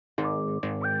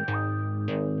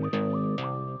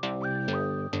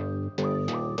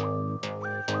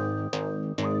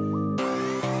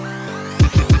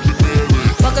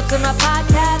to my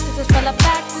podcast, this is Fella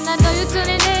Facts, and I know you're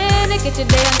tuning in to get your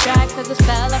day on track, cause it's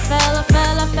Fella Facts.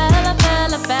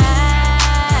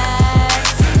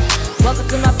 Welcome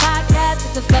to my podcast,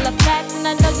 this is Fella Facts, and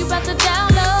I know you about to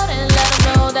download and let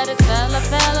them know that it's Fella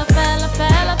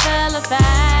Facts,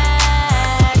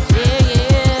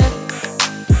 yeah.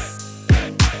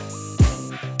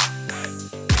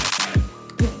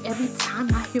 Every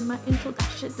time I hear my intro,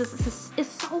 that shit, it's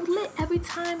so lit. Every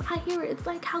time I hear it, it's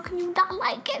like, how can you not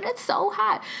like it? It's so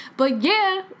hot. But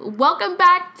yeah, welcome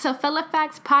back to Fella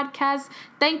Facts Podcast.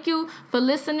 Thank you for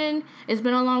listening. It's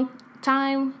been a long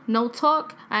time, no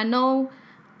talk. I know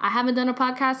I haven't done a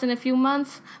podcast in a few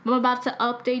months, but I'm about to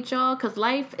update y'all because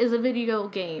life is a video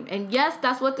game. And yes,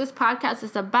 that's what this podcast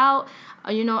is about.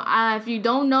 If you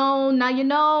don't know, now you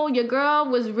know. Your girl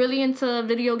was really into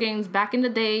video games back in the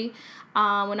day.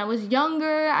 When I was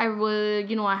younger, I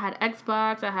had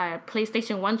Xbox, I had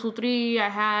PlayStation 1, 2, 3, I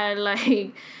had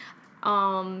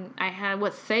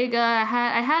Sega,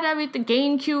 I had everything,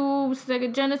 GameCube,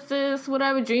 Sega Genesis,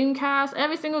 whatever, Dreamcast,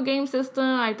 every single game system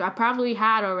I probably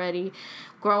had already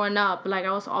growing up. Like,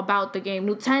 I was about the game.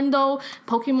 Nintendo,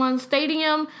 Pokemon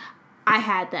Stadium, I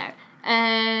had that.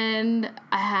 And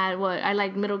I had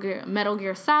Metal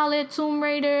Gear Solid, Tomb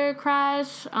Raider,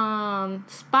 Crash,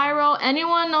 Spyro.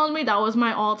 Anyone knows me, that was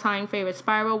my all-time favorite.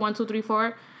 Spyro 1, 2, 3,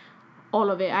 4, all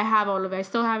of it. I have all of it. I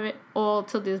still have it all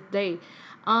to this day.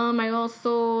 I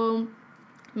also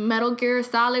Metal Gear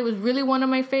Solid was really one of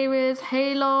my favorites.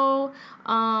 Halo.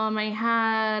 I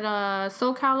had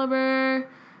Soul Calibur.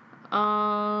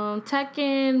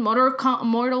 Tekken,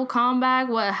 Mortal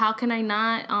Kombat. How can I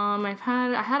not?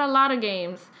 I had a lot of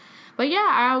games, but yeah,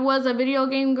 I was a video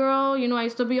game girl. I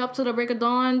used to be up till the break of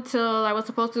dawn till I was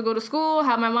supposed to go to school.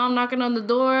 Have my mom knocking on the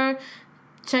door,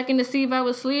 checking to see if I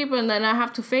was asleep, and then I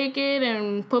have to fake it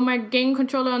and put my game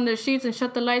controller on the sheets and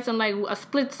shut the lights. I'm like a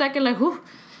split second, like whoo.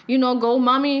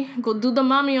 Go do the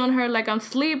mommy on her like I'm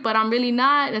asleep, but I'm really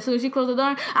not. And as soon as she closed the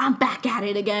door, I'm back at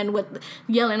it again with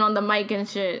yelling on the mic and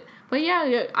shit. But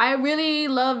yeah, I really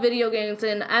love video games.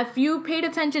 And if you paid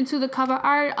attention to the cover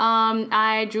art,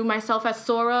 I drew myself as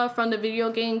Sora from the video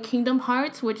game Kingdom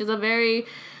Hearts, which is a very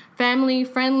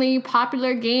family-friendly,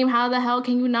 popular game. How the hell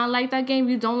can you not like that game?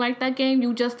 You don't like that game,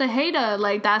 you just a hater.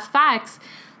 Like, that's facts.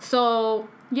 So,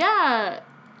 yeah,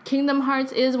 Kingdom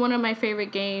Hearts is one of my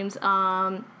favorite games.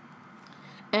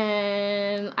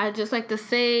 And I just like to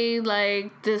say,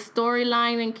 like, this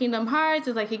storyline in Kingdom Hearts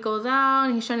is like he goes out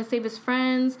and he's trying to save his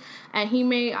friends, and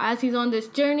as he's on this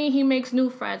journey, he makes new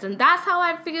friends. And that's how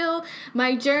I feel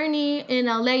my journey in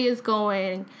LA is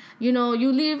going. You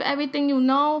leave everything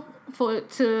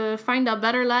to find a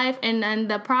better life, and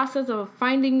the process of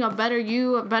finding a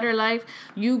better life,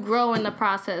 you grow in the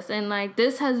process. And like,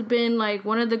 this has been like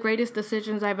one of the greatest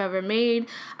decisions I've ever made.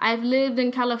 I've lived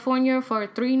in California for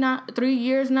 3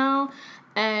 years now,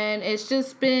 and it's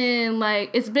just been like,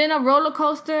 it's been a roller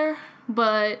coaster,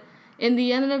 but in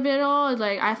the end of it all, it's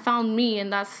like I found me,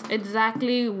 and that's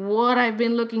exactly what I've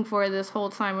been looking for this whole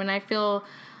time. And I feel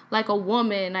like a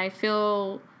woman, I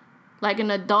feel like an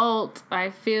adult, I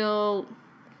feel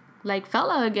like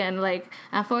Fella again. Like,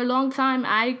 and for a long time,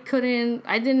 I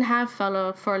didn't have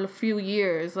Fella for a few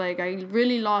years. Like, I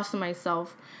really lost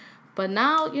myself. But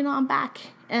now, I'm back,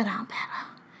 and I'm better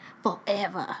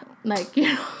forever. Like,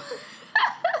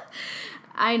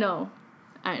 I know.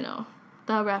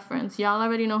 The reference. Y'all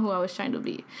already know who I was trying to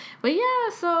be. But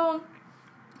yeah, so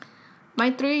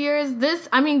my 3 years, this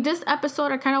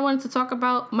episode, I kind of wanted to talk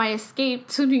about my escape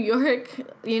to New York.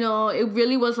 It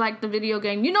really was like the video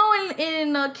game.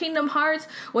 In Kingdom Hearts,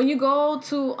 when you go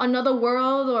to another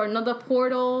world or another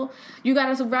portal, you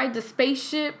gotta ride the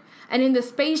spaceship. And in the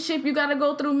spaceship, you gotta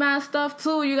go through mad stuff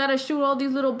too. You gotta shoot all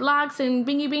these little blocks and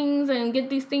bingy bings and get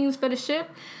these things for the ship.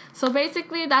 So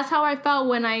basically, that's how I felt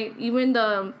when even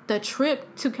the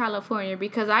trip to California,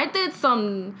 because I did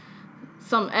some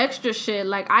extra shit.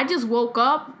 Like, I just woke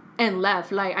up and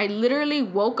left. Like, I literally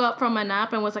woke up from a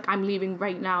nap and was like, I'm leaving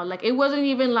right now. Like, it wasn't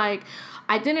even like,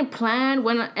 I didn't plan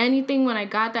when I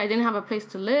got there. I didn't have a place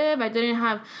to live. I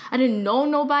didn't know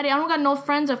nobody. I don't got no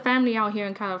friends or family out here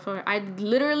in California. I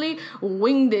literally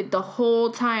winged it the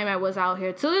whole time I was out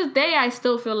here. To this day, I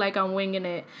still feel like I'm winging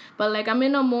it. But like, I'm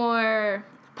in a more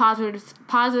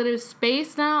positive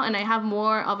space now, and I have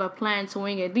more of a plan to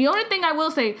wing it. The only thing I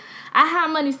will say, I had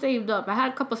money saved up. I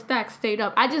had a couple stacks saved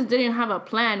up. I just didn't have a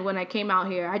plan when I came out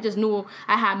here. I just knew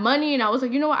I had money, and I was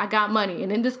like, you know what? I got money.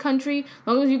 And in this country, as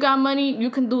long as you got money,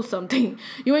 you can do something.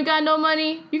 You ain't got no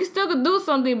money, you can still do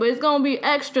something, but it's gonna be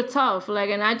extra tough. Like,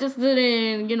 and I just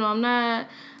didn't, I'm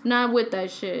not with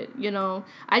that shit,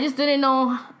 I just didn't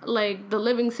know, like, the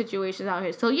living situations out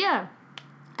here. So, yeah.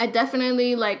 I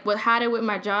definitely like what had it with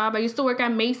my job. I used to work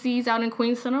at Macy's out in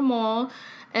Queens Center Mall,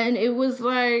 and it was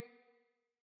like,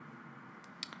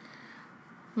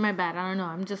 my bad, I don't know.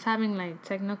 I'm just having like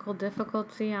technical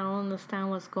difficulty. I don't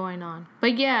understand what's going on.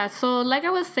 But yeah, so like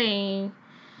I was saying,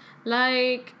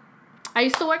 like I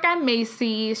used to work at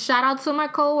Macy's. Shout out to my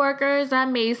coworkers at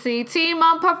Macy's. Team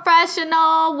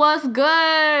Unprofessional, what's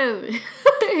good?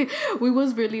 We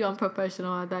was really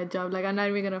unprofessional at that job. Like, I'm not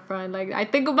even gonna front. Like, I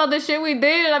think about the shit we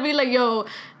did, and I be like, yo,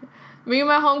 me and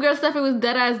my homegirl stuff, it was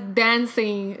dead ass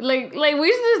dancing. Like we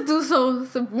used to just do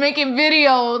so making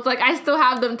videos. Like, I still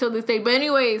have them till this day. But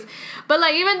anyways, but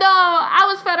like, even though I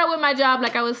was fed up with my job,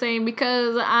 like I was saying,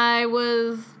 because I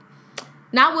was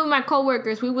not with my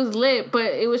coworkers, we was lit, but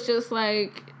it was just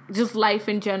like, just life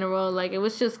in general. Like, it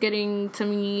was just getting to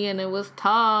me, and it was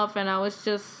tough, and I was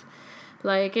just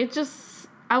like,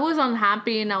 I was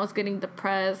unhappy, and I was getting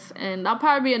depressed, and that'll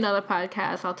probably be another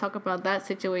podcast. I'll talk about that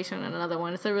situation in another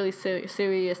one. It's a really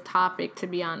serious topic, to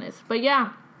be honest. But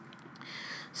yeah,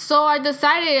 so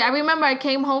I remember I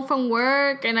came home from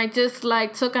work, and I just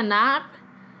like took a nap,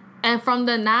 and from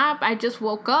the nap, I just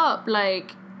woke up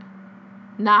like,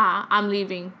 nah, I'm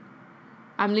leaving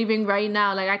right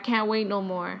now. Like, I can't wait no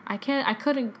more. I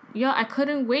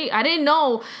couldn't wait. I didn't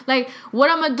know, like,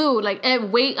 what I'm gonna do. Like,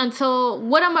 wait until,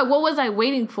 what was I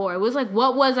waiting for? It was like,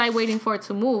 what was I waiting for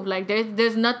to move? Like,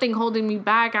 there's nothing holding me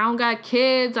back. I don't got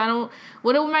kids.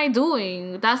 What am I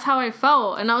doing? That's how I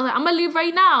felt. And I was like, I'm gonna leave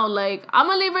right now. Like, I'm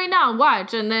gonna leave right now.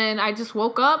 Watch. And then I just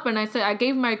woke up, and I said, I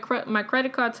gave my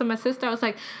credit card to my sister. I was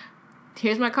like,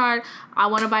 here's my card. I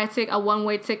want to buy a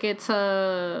one-way ticket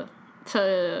to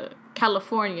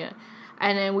California.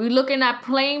 And then we looking at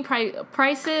plane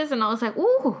prices, and I was like,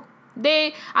 ooh,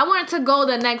 I wanted to go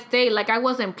the next day. Like, I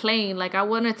wasn't playing. Like, I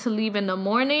wanted to leave in the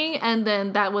morning, and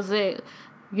then that was it.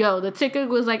 Yo, the ticket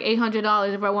was like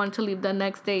 $800 if I wanted to leave the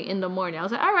next day in the morning. I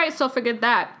was like, all right, so forget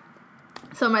that.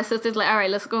 So my sister's like, all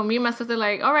right, let's go. Me and my sister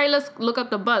like, all right, let's look up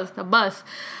the bus.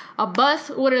 A bus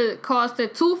would have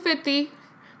costed $250,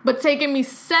 but taking me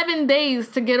 7 days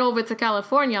to get over to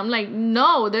California. I'm like,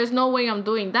 no, there's no way I'm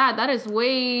doing that. That is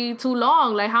way too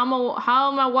long. Like, how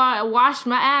am I wash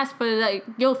my ass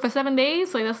for 7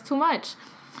 days? Like, that's too much.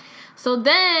 So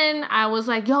then I was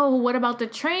like, yo, what about the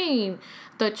train?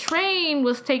 The train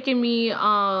was taking me,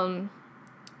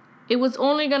 it was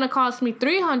only going to cost me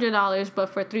 $300, but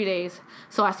for 3 days.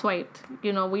 So I swiped.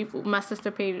 You know, my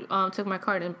sister paid, took my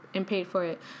card and paid for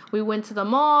it. We went to the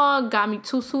mall, got me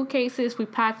 2 suitcases. We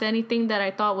packed anything that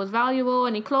I thought was valuable,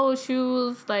 any clothes,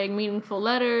 shoes, like meaningful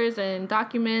letters and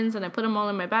documents, and I put them all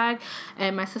in my bag.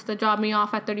 And my sister dropped me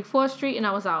off at 34th Street, and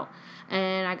I was out.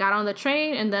 And I got on the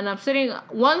train, and then I'm sitting.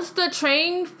 Once the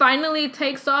train finally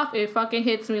takes off, it fucking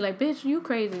hits me like, bitch, you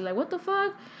crazy. Like, what the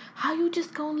fuck? How you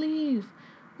just gonna leave?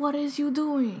 What is you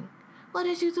doing?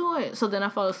 So then I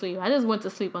fall asleep. I just went to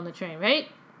sleep on the train, right?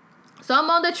 So I'm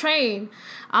on the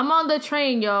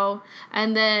train, yo.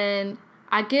 And then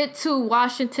I get to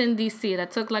Washington, D.C.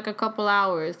 That took like a couple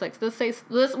hours. Like,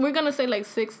 we're going to say like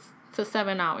 6 to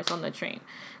 7 hours on the train.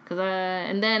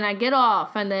 And then I get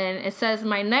off, and then it says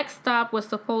my next stop was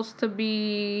supposed to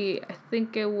be, I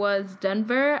think it was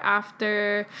Denver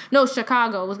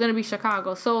Chicago. It was going to be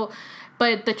Chicago. So,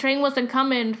 but the train wasn't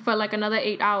coming for like another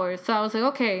 8 hours. So I was like,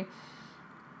 okay.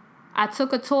 I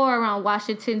took a tour around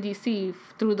Washington, D.C.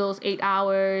 through those 8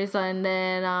 hours, and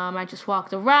then I just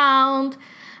walked around,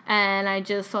 and I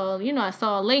just saw, I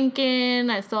saw Lincoln,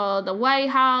 I saw the White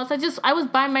House. I was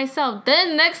by myself.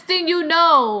 Then next thing you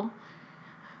know,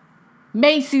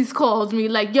 Macy's calls me,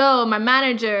 like, yo, my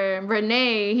manager,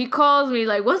 Renee, he calls me,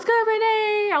 like, what's good,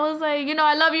 Renee? I was like,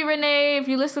 I love you, Renee, if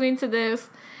you're listening to this.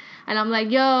 And I'm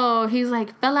like, yo, he's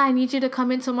like, Bella, I need you to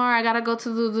come in tomorrow. I gotta go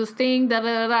to do this thing,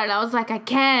 da-da-da-da. And I was like, I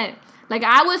can't. Like,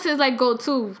 I was his, like,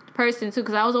 go-to person, too,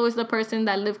 because I was always the person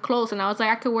that lived close. And I was like,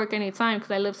 I could work anytime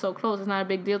because I live so close. It's not a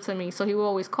big deal to me. So he would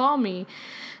always call me.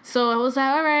 So I was like,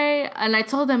 all right. And I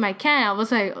told him I can't. I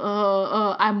was like,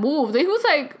 I moved. And he was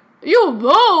like, you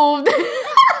moved?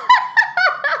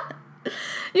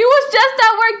 You was just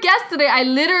at work yesterday. I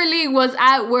literally was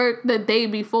at work the day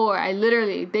before.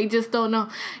 They just don't know.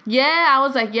 Yeah, I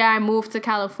was like, yeah, I moved to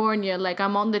California. Like,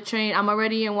 I'm on the train. I'm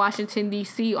already in Washington,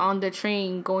 D.C. on the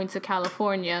train going to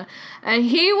California. And I know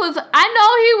he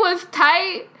was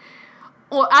tight.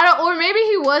 Or maybe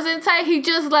he wasn't tight. He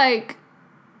just, like,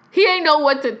 he ain't know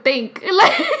what to think.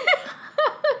 Like,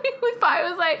 he probably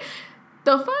was like,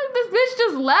 the fuck, this bitch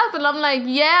just left. And I'm like,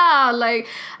 yeah, like,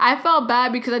 I felt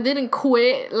bad because I didn't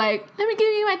quit. Like, let me give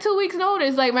you my 2 weeks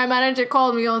notice. Like, my manager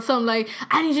called me on something like,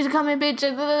 I need you to come in, bitch.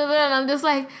 And I'm just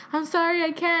like, I'm sorry,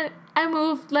 I can't. I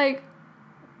moved, like,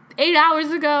 8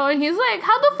 hours ago. And he's like,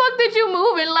 how the fuck did you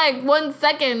move in like 1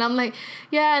 second? I'm like,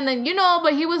 yeah. And then,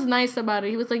 but he was nice about it.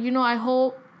 He was like, I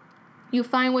hope you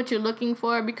find what you're looking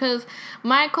for, because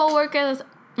my coworkers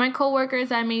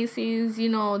at Macy's,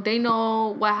 they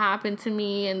know what happened to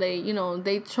me, and they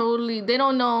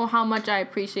don't know how much I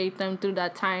appreciate them through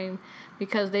that time,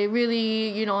 because they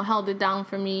really, held it down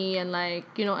for me, and like,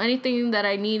 anything that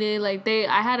I needed, like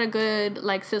I had a good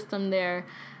like system there.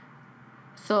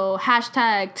 So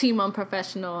hashtag team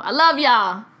unprofessional. I love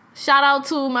y'all. Shout out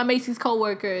to my Macy's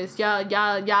coworkers.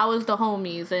 Y'all was the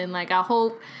homies, and like I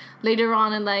hope later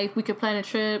on in life we could plan a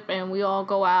trip and we all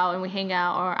go out and we hang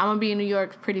out. Or I'm gonna be in New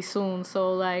York pretty soon,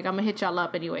 so like I'm gonna hit y'all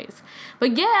up anyways.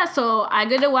 But yeah, so I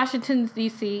go to Washington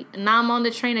D.C. Now I'm on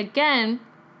the train again.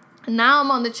 Now I'm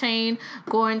on the train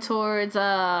going towards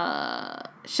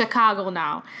Chicago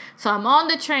now. So I'm on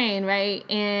the train, right?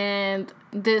 And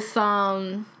this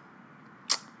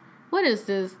what is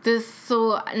this?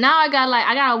 So now I got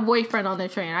a boyfriend on the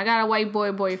train. I got a white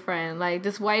boyfriend. Like,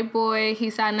 this white boy, he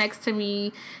sat next to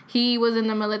me. He was in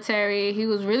the military. He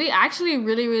was actually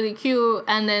really, really cute.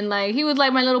 And then, like, he was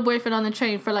like my little boyfriend on the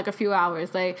train for like a few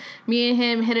hours. Like, me and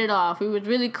him hit it off. We was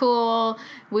really cool.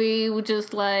 We would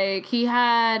just like, he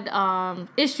had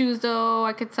issues though.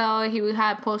 I could tell he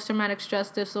had post-traumatic stress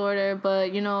disorder.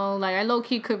 But, like, I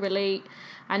low-key could relate.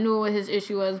 I knew what his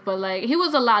issue was, but like, he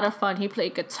was a lot of fun. He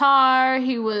played guitar,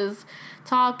 he was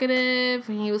talkative,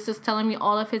 and he was just telling me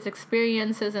all of his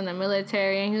experiences in the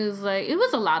military, and he was like, it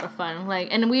was a lot of fun. Like,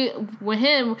 and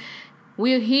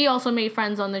he also made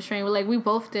friends on the train. We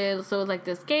both did. So, like,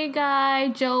 this gay guy,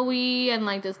 Joey, and,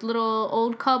 like, this little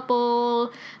old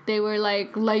couple. They were,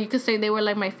 like you could say they were,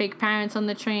 like, my fake parents on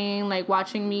the train, like,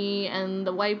 watching me and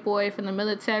the white boy from the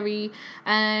military.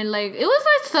 And, like, it was,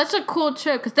 like, such a cool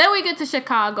trip. Because then we get to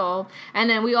Chicago. And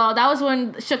then that was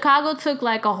when Chicago took,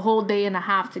 like, a whole day and a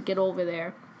half to get over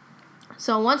there.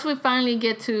 So once we finally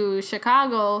get to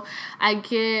Chicago,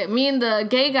 me and the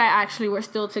gay guy actually were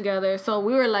still together. So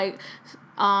we were like,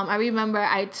 I remember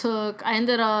I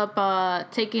ended up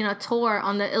taking a tour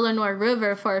on the Illinois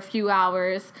River for a few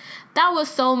hours. That was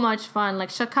so much fun.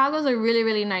 Like, Chicago's a really,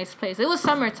 really nice place. It was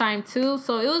summertime too,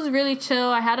 so it was really chill.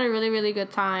 I had a really, really good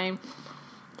time.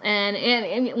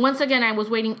 And once again, I was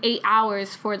waiting 8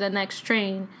 hours for the next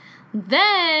train.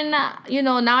 Then,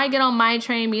 now I get on my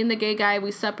train. Me and the gay guy, we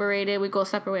separated. We go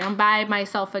separate ways. I'm by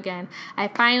myself again. I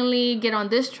finally get on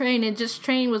this train, and this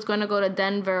train was going to go to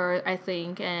Denver, I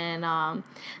think. And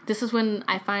this is when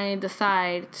I finally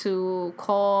decide to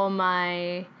call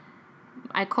I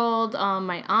called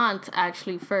my aunt,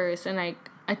 actually, first. And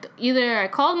I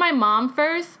called my mom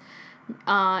first,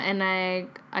 and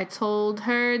I told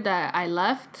her that I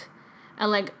left.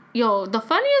 And, like, yo, the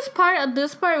funniest part of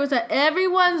this part was that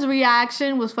everyone's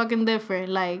reaction was fucking different.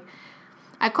 Like,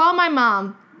 I called my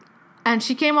mom, and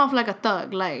she came off like a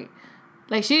thug. Like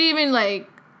she didn't even, like,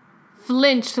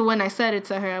 flinch when I said it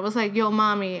to her. I was like, yo,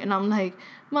 mommy. And I'm like,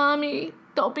 mommy,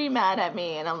 don't be mad at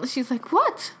me. And she's like,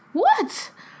 what?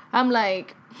 I'm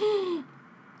like,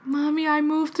 mommy, I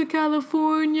moved to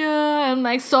California. I'm,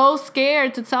 like, so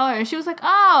scared to tell her. And she was like,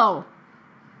 oh,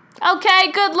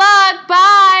 okay, good luck,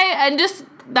 bye. And just,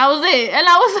 that was it. And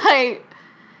I was like,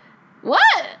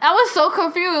 what? I was so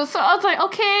confused. So I was like,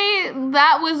 okay,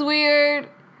 that was weird.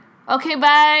 Okay,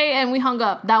 bye. And we hung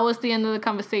up. That was the end of the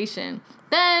conversation.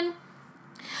 Then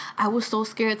I was so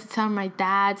scared to tell my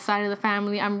dad's side of the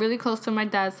family. I'm really close to my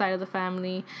dad's side of the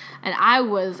family. And I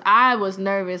was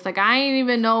nervous. Like, I didn't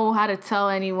even know how to tell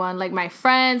anyone. Like, my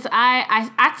friends,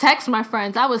 I text my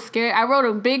friends. I was scared. I wrote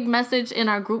a big message in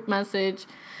our group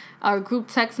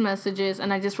text messages,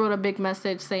 and I just wrote a big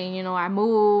message saying, I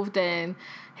moved, and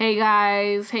hey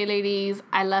guys, hey ladies,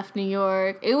 I left New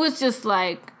York. It was just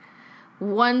like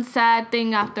one sad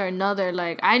thing after another.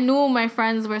 Like, I knew my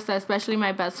friends were sad, especially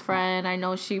my best friend. I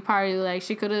know she probably, like,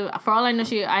 she could have, for all I know,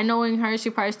 knowing her,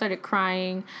 she probably started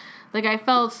crying. Like, I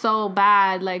felt so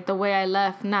bad, like, the way I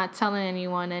left, not telling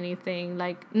anyone anything.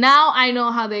 Like, now I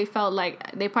know how they felt.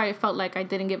 Like, they probably felt like I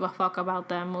didn't give a fuck about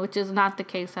them, which is not the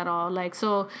case at all. Like,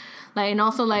 so, like, and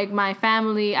also, like, my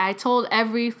family, I told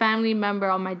every family member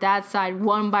on my dad's side,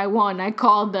 one by one, I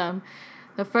called them.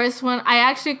 The first one, I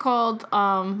actually called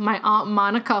my Aunt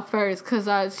Monica first,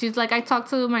 because she's like, I talk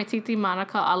to my Titi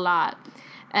Monica a lot.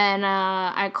 And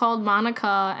I called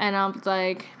Monica, and I was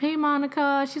like, hey,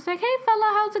 Monica. She's like, hey,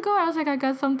 fella, how's it going? I was like, I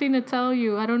got something to tell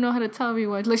you. I don't know how to tell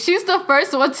everyone. Like, she's the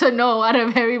first one to know out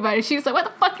of everybody. She's like, what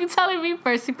the fuck you telling me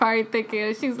first? She probably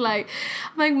thinking. She's like,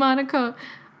 I'm like, Monica,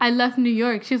 I left New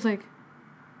York. She's like,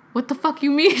 what the fuck you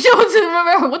mean? She wants to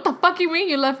remember, what the fuck you mean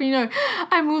you left New York?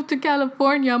 I moved to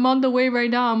California. I'm on the way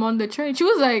right now. I'm on the train. She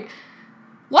was like,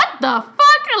 what the fuck?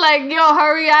 Like, yo,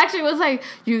 her reaction was like,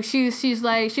 she's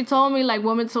like, she told me, like,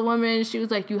 woman to woman, she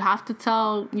was like, you have to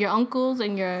tell your uncles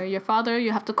and your father,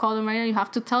 you have to call them right now, you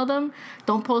have to tell them,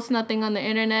 don't post nothing on the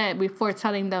internet before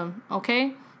telling them,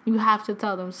 okay? You have to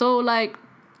tell them. So, like,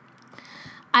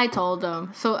 I told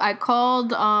them. So I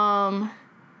called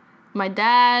my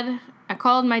dad. I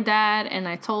called my dad and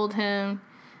I told him.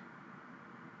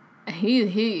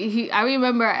 I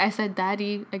remember I said,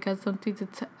 Daddy, I got something to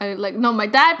tell. Like, no, my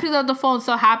dad picked up the phone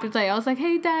so happy. Like, I was like,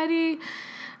 hey, Daddy.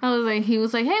 I was like, he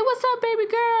was like, hey, what's up, baby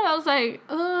girl? I was like,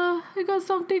 I got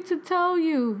something to tell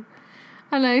you.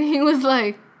 And then he was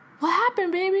like, what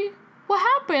happened, baby? What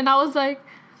happened? I was like,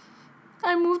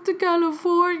 I moved to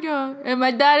California. And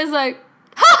my dad is like, yo,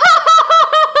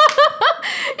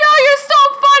 you're so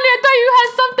funny. I thought you had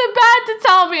something bad to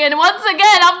tell me. And once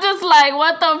again, I'm just like,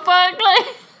 what the fuck? Like,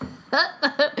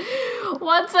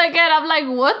 once again, I'm like,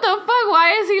 what the fuck?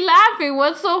 Why is he laughing?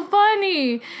 What's so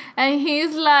funny? And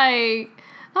he's like,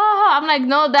 oh, I'm like,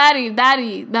 no, daddy.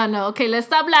 No. Okay, let's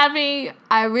stop laughing.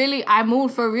 I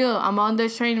moved for real. I'm on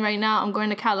this train right now. I'm going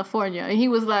to California. And he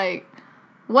was like,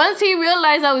 once he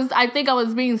realized I think I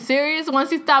was being serious, once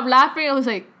he stopped laughing, I was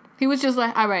like, he was just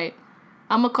like, all right,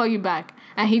 I'm going to call you back.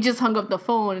 And he just hung up the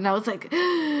phone. And I was like,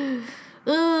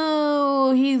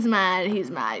 ooh, he's mad.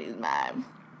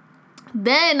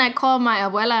 Then I called my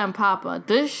abuela and papa.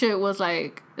 This shit was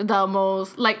like the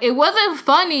most, like, it wasn't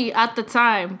funny at the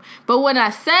time. But when I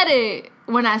say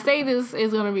this,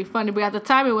 it's going to be funny. But at the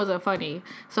time, it wasn't funny.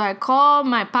 So I called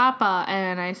my papa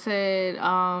and I said,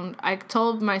 I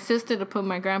told my sister to put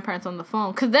my grandparents on the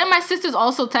phone. Because then my sister's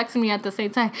also texting me at the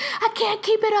same time. I can't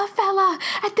keep it up, fella.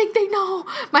 I think they know.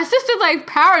 My sister's like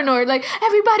paranoid. Like,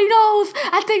 everybody knows.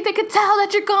 I think they could tell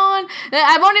that you're gone. And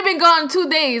I've only been gone 2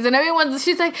 days. And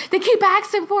she's like, they keep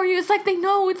asking for you. It's like they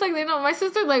know. My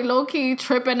sister's like low-key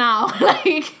tripping out.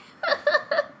 Like,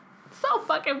 so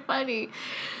fucking funny.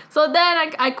 So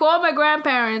then I called my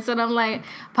grandparents and I'm like,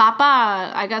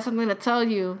 Papa, I got something to tell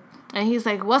you. And he's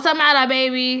like, what's the matter,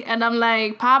 baby? And I'm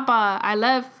like, Papa, I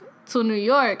left to New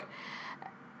York.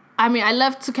 I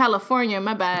left to California,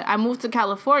 my bad. I moved to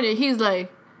California. He's like,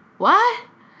 what?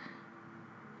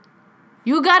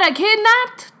 You got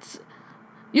kidnapped?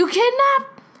 You kidnapped?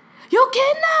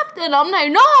 And I'm like,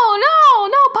 no,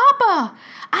 Papa.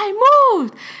 I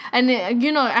moved. And,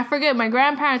 I forget my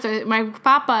grandparents, my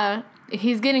papa,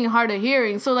 he's getting hard of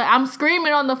hearing. So, like, I'm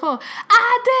screaming on the phone,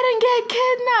 I didn't get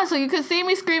kidnapped. So you could see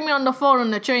me screaming on the phone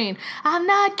on the train. I'm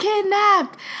not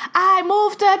kidnapped. I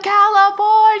moved to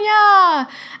California.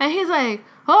 And he's like,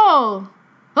 oh,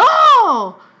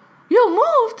 you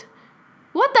moved?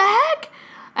 What the heck?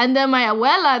 And then my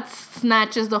abuela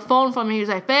snatches the phone from me. He's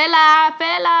like,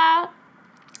 Fela.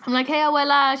 I'm like, hey,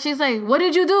 abuela. She's like, what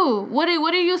did you do? What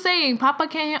are you saying? Papa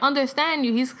can't understand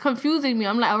you. He's confusing me.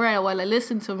 I'm like, all right, abuela,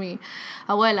 listen to me.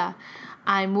 Abuela,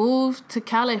 I moved to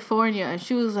California. And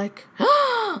she was like,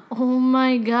 oh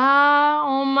my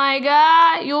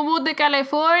God. You moved to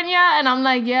California? And I'm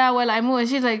like, yeah, abuela, I moved. And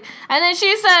she's like, and then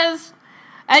she says,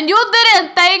 and you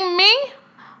didn't thank me?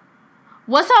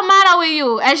 What's the matter with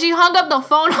you? And she hung up the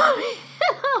phone on me.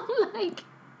 I'm like,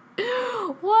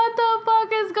 what the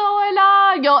fuck is going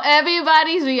on? Yo,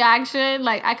 everybody's reaction,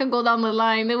 like, I could go down the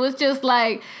line. It was just,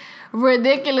 like,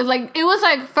 ridiculous. Like, it was,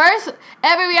 like, first,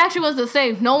 every reaction was the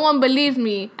same. No one believed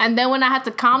me. And then when I had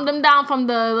to calm them down from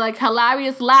the, like,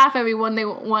 hilarious laugh everyone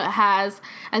has,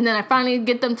 and then I finally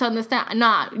get them to understand.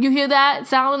 Nah, you hear that?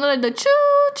 Sound like the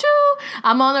choo-choo.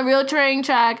 I'm on the real train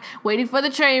track, waiting for the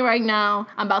train right now.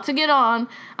 I'm about to get on.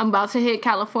 I'm about to hit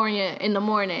California in the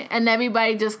morning. And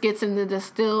everybody just gets into the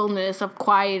stillness of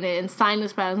quiet and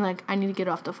silence. But I was like, I need to get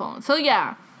off the phone. So,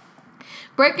 yeah.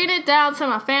 Breaking it down to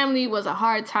my family was a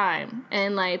hard time.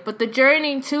 And, like, but the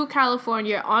journey to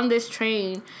California on this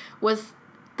train was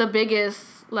the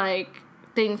biggest, like,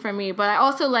 thing for me. But I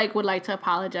also, like, would like to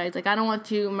apologize. Like, I don't want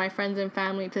my friends and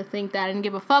family to think that I didn't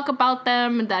give a fuck about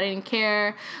them and that I didn't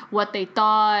care what they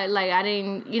thought. Like, I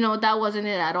didn't, that wasn't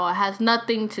it at all. It has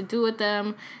nothing to do with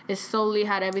them. It solely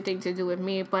had everything to do with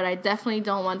me. But I definitely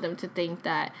don't want them to think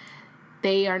that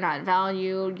they are not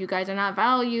valued, you guys are not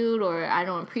valued, or I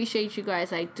don't appreciate you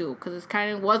guys. I do, because it's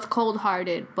kind of was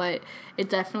cold-hearted, but it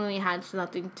definitely has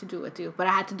nothing to do with you. But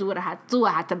I had to do what I had to do.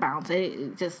 I had to bounce.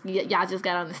 Y'all just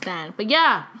gotta understand. But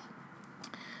yeah,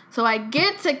 so I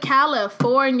get to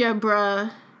California,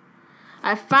 bruh.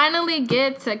 I finally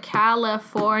get to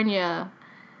California,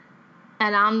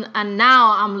 and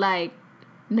now I'm like,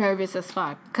 nervous as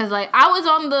fuck. Because, like, I was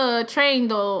on the train,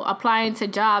 though, applying to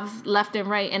jobs left and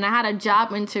right. And I had a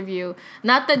job interview.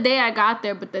 Not the day I got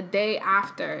there, but the day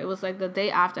after. It was, like, the day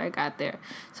after I got there.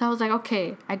 So I was like,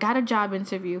 okay, I got a job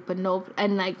interview, but no...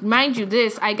 And, like, mind you,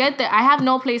 I get there. I have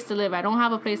no place to live. I don't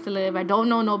have a place to live. I don't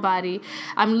know nobody.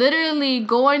 I'm literally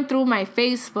going through my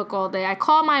Facebook all day. I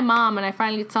call my mom, and I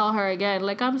finally tell her again,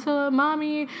 like, I'm so...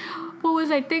 Mommy... What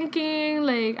was I thinking?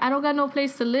 Like, I don't got no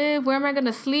place to live. Where am I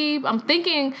gonna sleep? I'm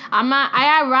thinking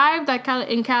I arrived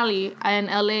in Cali in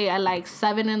LA at like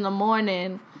 7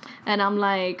 a.m, and I'm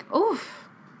like, oof.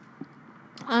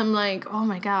 I'm like, oh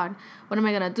my God, what am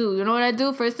I gonna do? You know what I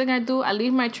do? First thing I do, I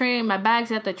leave my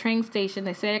bags at the train station.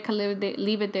 They say I can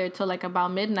leave it there till like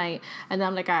about midnight, and then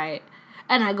I'm like, all right.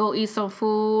 And I go eat some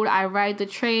food. I ride the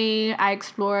train. I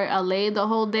explore LA the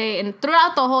whole day. And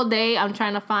throughout the whole day, I'm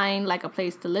trying to find, like, a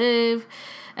place to live.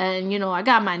 And, you know, I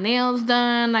got my nails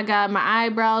done. I got my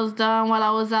eyebrows done while I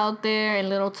was out there in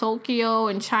Little Tokyo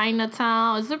and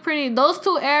Chinatown. Those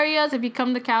two areas, if you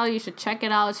come to Cali, you should check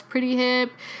it out. It's pretty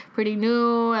hip, pretty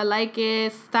new. I like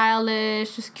it.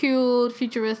 Stylish. It's cute,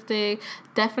 futuristic.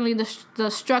 Definitely the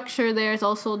structure there is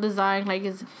also designed, like,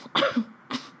 it's...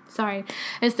 Sorry,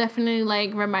 it's definitely,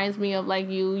 like, reminds me of, like,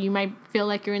 you might feel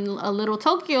like you're in a little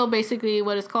Tokyo, basically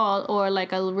what it's called, or,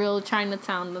 like, a real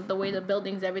Chinatown, the way the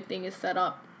buildings, everything is set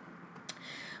up.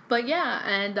 But, yeah,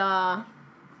 and,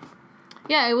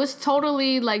 yeah, it was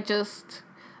totally, like, just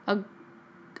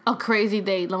a crazy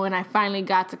day when I finally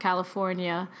got to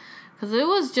California. Because it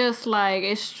was just, like,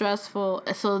 it's stressful.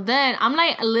 So then, I'm,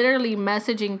 like, literally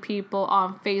messaging people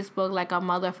on Facebook like a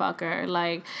motherfucker.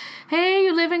 Like, hey,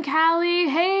 you live in Cali?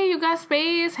 Hey, you got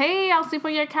space? Hey, I'll sleep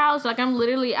on your couch. Like, I'm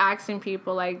literally asking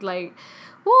people, like,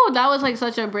 woo, that was, like,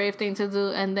 such a brave thing to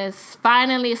do. And then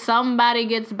finally somebody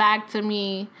gets back to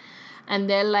me. And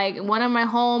they're, like, one of my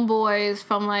homeboys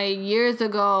from, like, years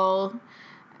ago...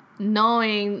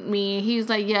 Knowing me, he's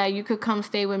like, yeah, you could come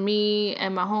stay with me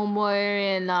and my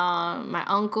homeboy and my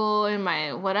uncle and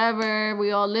my whatever.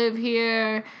 We all live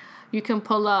here. You can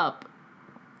pull up.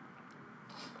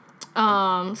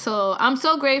 So I'm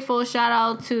so grateful. Shout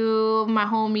out to my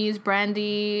homies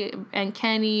Brandy and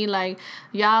Kenny. Like,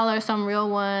 y'all are some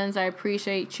real ones. I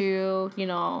appreciate you. You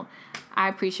know, I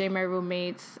appreciate my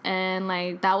roommates. And,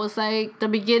 like, that was, like, the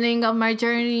beginning of my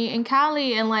journey in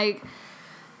Cali. And, like,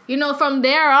 you know, from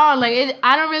there on, like,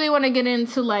 I don't really want to get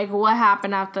into, like, what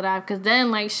happened after that. Because then,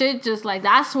 like, shit just, like,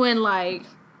 that's when, like,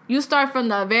 you start from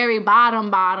the very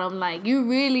bottom. Like, you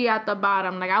really at the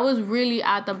bottom. Like, I was really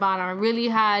at the bottom. I really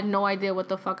had no idea what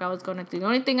the fuck I was going to do. The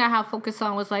only thing I had focused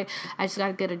on was, like, I just got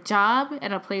to get a job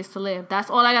and a place to live. That's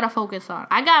all I got to focus on.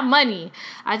 I got money.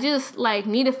 I just, like,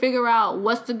 need to figure out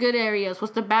what's the good areas,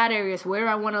 what's the bad areas, where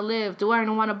I want to live. Do I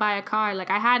want to buy a car? Like,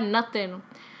 I had nothing.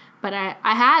 But I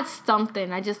had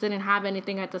something. I just didn't have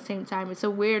anything at the same time. It's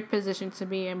a weird position to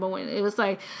be in. But when it was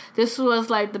like, this was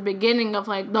like the beginning of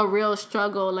like the real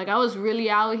struggle. Like, I was really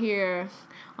out here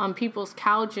on people's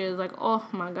couches. Like, oh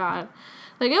my God.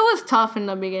 Like, it was tough in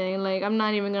the beginning. Like, I'm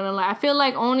not even gonna lie. I feel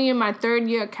like only in my 3rd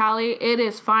year at Cali, it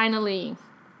is finally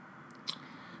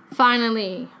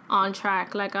on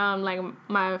track. Like,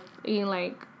 my, you know,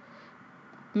 like,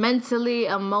 mentally,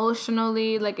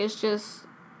 emotionally, like, it's just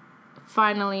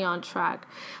finally on track.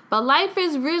 But life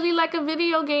is really like a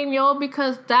video game, yo,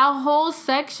 because that whole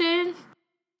section,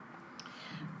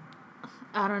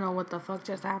 I don't know what the fuck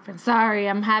just happened. Sorry,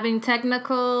 I'm having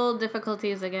technical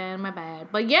difficulties again. My bad.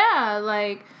 But yeah,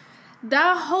 like,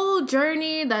 that whole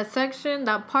journey, that section,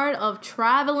 that part of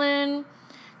traveling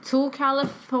to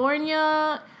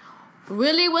California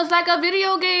really was like a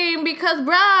video game, because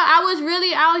bruh, I was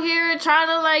really out here trying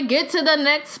to like get to the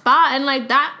next spot, and like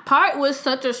that part was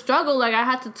such a struggle. Like, I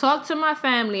had to talk to my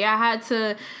family, I had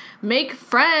to make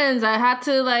friends, I had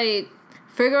to like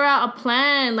figure out a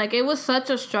plan. Like, it was such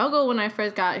a struggle when I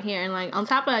first got here. And like, on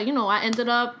top of that, you know, I ended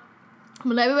up,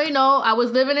 let everybody know, I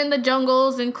was living in the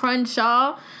jungles in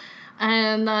Crenshaw.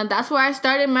 And that's where I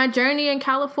started my journey in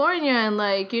California. And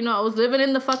like, you know, I was living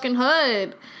in the fucking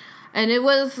hood. And it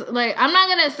was, like, I'm not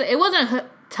going to say, it wasn't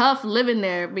tough living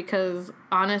there, because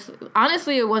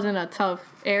honestly, it wasn't a tough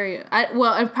area.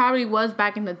 Well, it probably was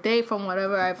back in the day from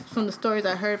the stories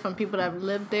I heard from people that have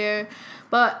lived there.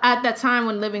 But at that time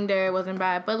when living there, it wasn't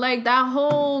bad. But, like, that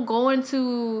whole going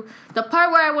to, the part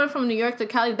where I went from New York to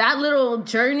Cali, that little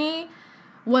journey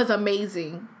was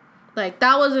amazing. Like,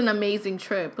 that was an amazing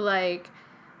trip. Like,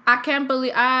 I can't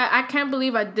believe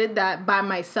I did that by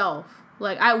myself.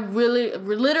 Like, I really,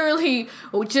 literally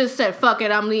just said, fuck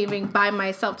it, I'm leaving by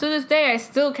myself. To this day, I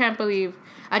still can't believe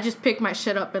I just picked my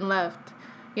shit up and left,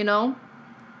 you know?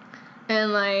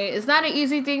 And, like, it's not an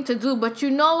easy thing to do. But you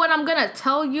know what I'm going to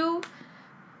tell you?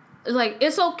 Like,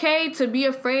 it's okay to be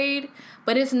afraid,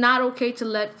 but it's not okay to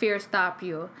let fear stop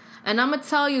you. And I'm going to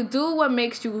tell you, do what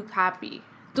makes you happy.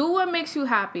 Do what makes you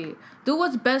happy. Do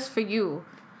what's best for you.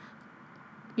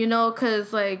 You know,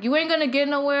 because, like, you ain't going to get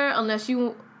nowhere unless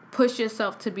you push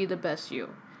yourself to be the best you.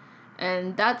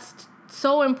 And that's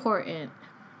so important,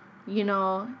 you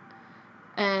know.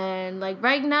 And, like,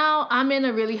 right now, I'm in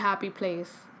a really happy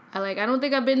place. I don't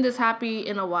think I've been this happy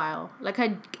in a while. Like,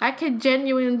 I could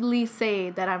genuinely say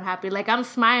that I'm happy. Like, I'm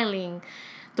smiling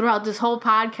throughout this whole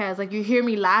podcast. Like, you hear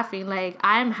me laughing. Like,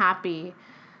 I'm happy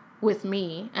with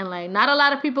me. And, like, not a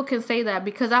lot of people can say that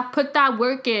because I put that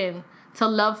work in to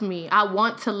love me. I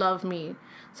want to love me.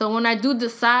 So when I do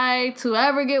decide to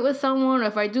ever get with someone, or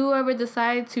if I do ever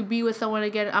decide to be with someone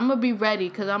again, I'm going to be ready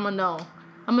because I'm going to know.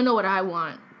 I'm going to know what I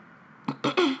want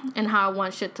and how I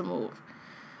want shit to move.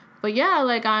 But yeah,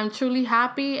 like, I'm truly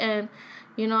happy, and,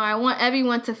 you know, I want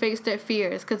everyone to face their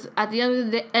fears, because at the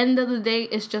end of the day,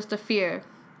 it's just a fear,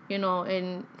 you know,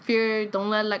 and fear,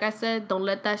 don't let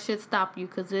that shit stop you,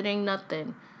 because it ain't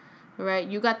nothing, right?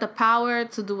 You got the power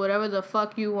to do whatever the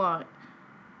fuck you want.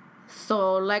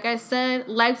 So, like I said,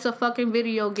 life's a fucking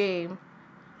video game.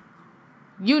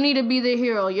 You need to be the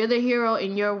hero. You're the hero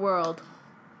in your world.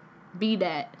 Be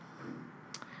that.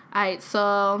 Alright,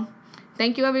 so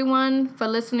thank you everyone for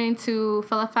listening to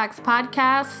Fella Facts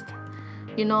Podcast.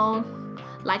 You know,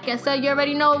 like I said, you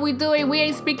already know what we're doing. We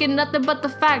ain't speaking nothing but the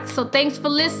facts. So thanks for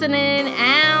listening.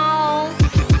 Ow.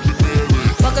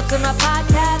 Welcome to my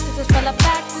podcast. This is Fella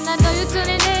Facts, and I know you're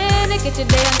tuning in to get your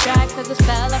day on track. Cause it's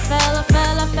Fella Facts.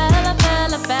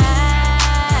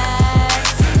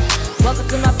 Welcome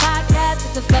to my podcast.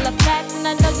 This is Fella Facts, and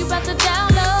I know you about to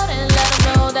download.